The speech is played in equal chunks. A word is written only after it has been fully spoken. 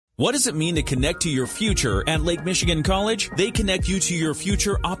What does it mean to connect to your future at Lake Michigan College? They connect you to your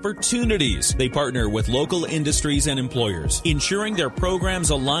future opportunities. They partner with local industries and employers, ensuring their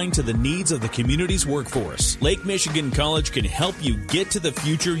programs align to the needs of the community's workforce. Lake Michigan College can help you get to the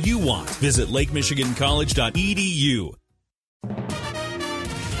future you want. Visit lakemichigancollege.edu.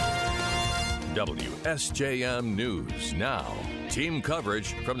 WSJM News Now. Team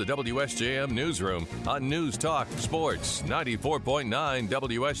coverage from the WSJM Newsroom on News Talk Sports 94.9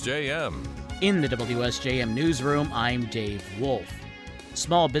 WSJM. In the WSJM Newsroom, I'm Dave Wolf.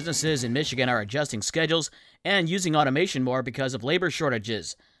 Small businesses in Michigan are adjusting schedules and using automation more because of labor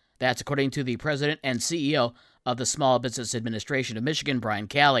shortages. That's according to the president and CEO of the Small Business Administration of Michigan, Brian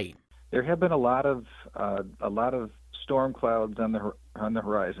Calley. There have been a lot of storm clouds on the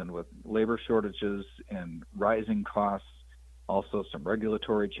horizon with labor shortages and rising costs. Also, some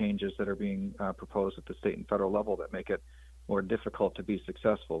regulatory changes that are being proposed at the state and federal level that make it more difficult to be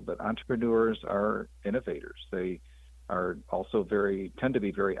successful. But entrepreneurs are innovators. They are also tend to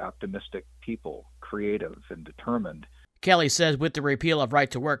be very optimistic people, creative and determined. Kelly says with the repeal of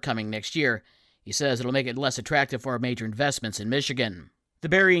right to work coming next year, he says it'll make it less attractive for major investments in Michigan. The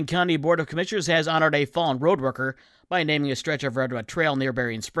Berrien County Board of Commissioners has honored a fallen road worker by naming a stretch of Redwood Trail near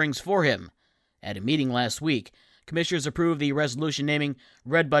Berrien Springs for him. At a meeting last week, Commissioners approved the resolution naming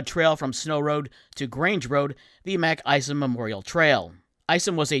Redbud Trail from Snow Road to Grange Road the Mac Isom Memorial Trail.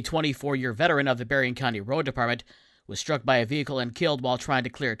 Isom was a 24-year veteran of the Berrien County Road Department, was struck by a vehicle and killed while trying to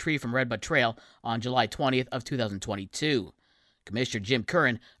clear a tree from Redbud Trail on July 20th of 2022. Commissioner Jim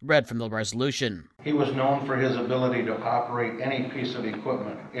Curran read from the resolution. He was known for his ability to operate any piece of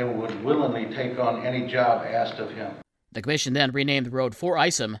equipment and would willingly take on any job asked of him. The commission then renamed the road for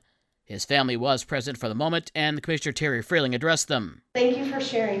Isom. His family was present for the moment, and Commissioner Terry Freeling addressed them. Thank you for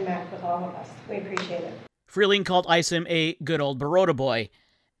sharing Mac with all of us. We appreciate it. Freeling called Isom a good old Baroda boy.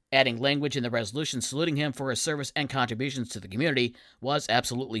 Adding language in the resolution saluting him for his service and contributions to the community was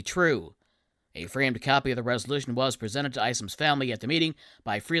absolutely true. A framed copy of the resolution was presented to Isom's family at the meeting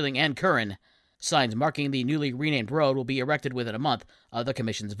by Freeling and Curran. Signs marking the newly renamed road will be erected within a month of the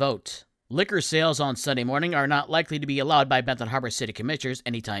commission's vote. Liquor sales on Sunday morning are not likely to be allowed by Benton Harbor City Commissioners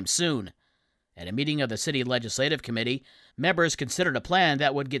anytime soon. At a meeting of the City Legislative Committee, members considered a plan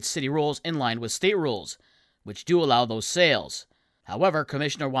that would get city rules in line with state rules, which do allow those sales. However,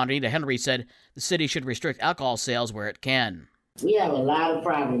 Commissioner Juanita Henry said the city should restrict alcohol sales where it can. We have a lot of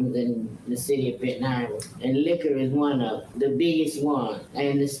problems in the city of Benton Harbor, and liquor is one of the biggest ones.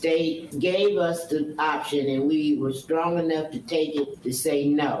 And the state gave us the option, and we were strong enough to take it to say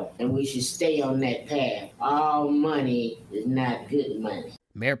no, and we should stay on that path. All money is not good money.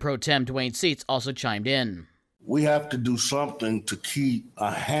 Mayor Pro Tem Dwayne Seats also chimed in. We have to do something to keep a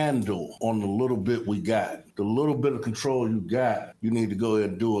handle on the little bit we got. The little bit of control you got, you need to go ahead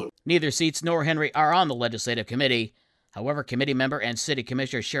and do it. Neither Seats nor Henry are on the Legislative Committee. However, committee member and City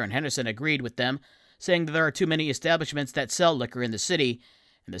Commissioner Sharon Henderson agreed with them, saying that there are too many establishments that sell liquor in the city,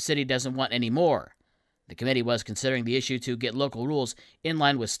 and the city doesn't want any more. The committee was considering the issue to get local rules in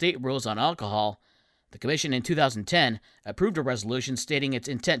line with state rules on alcohol. The commission in 2010 approved a resolution stating its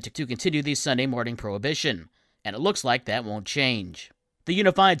intent to continue the Sunday morning prohibition, and it looks like that won't change. The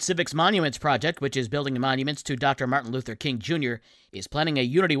Unified Civics Monuments Project, which is building monuments to Dr. Martin Luther King Jr., is planning a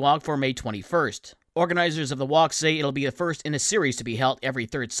Unity Walk for May 21st. Organizers of the walk say it'll be the first in a series to be held every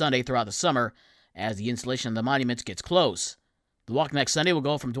third Sunday throughout the summer as the installation of the monuments gets close. The walk next Sunday will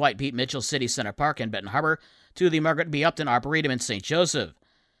go from Dwight Pete Mitchell City Center Park in Benton Harbor to the Margaret B. Upton Arboretum in St. Joseph.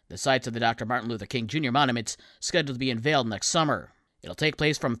 The sites of the Dr. Martin Luther King Jr. monuments scheduled to be unveiled next summer. It'll take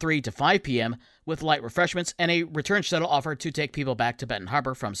place from 3 to 5 p.m. with light refreshments and a return shuttle offered to take people back to Benton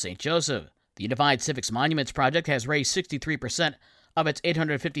Harbor from St. Joseph. The Unified Civics Monuments Project has raised 63% of its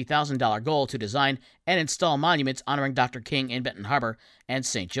 $850,000 goal to design and install monuments honoring Dr. King in Benton Harbor and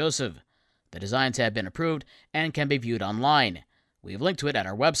St. Joseph. The designs have been approved and can be viewed online. We have linked to it at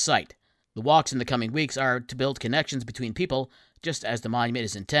our website. The walks in the coming weeks are to build connections between people, just as the monument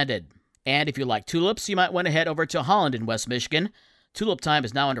is intended. And if you like tulips, you might want to head over to Holland in West Michigan. Tulip time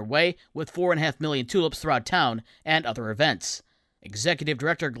is now underway with 4.5 million tulips throughout town and other events. Executive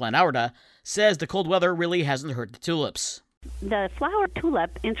Director Glenn Aurda says the cold weather really hasn't hurt the tulips. The flower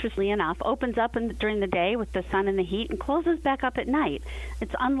tulip, interestingly enough, opens up during the day with the sun and the heat and closes back up at night.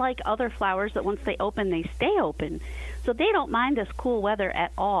 It's unlike other flowers that once they open, they stay open. So they don't mind this cool weather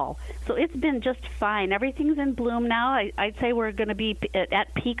at all. So it's been just fine. Everything's in bloom now. I'd say we're going to be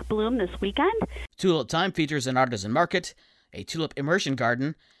at peak bloom this weekend. Tulip time features an artisan market, a tulip immersion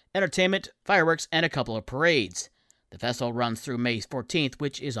garden, entertainment, fireworks, and a couple of parades. The festival runs through May 14th,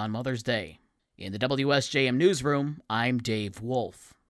 which is on Mother's Day. In the WSJM Newsroom, I'm Dave Wolf.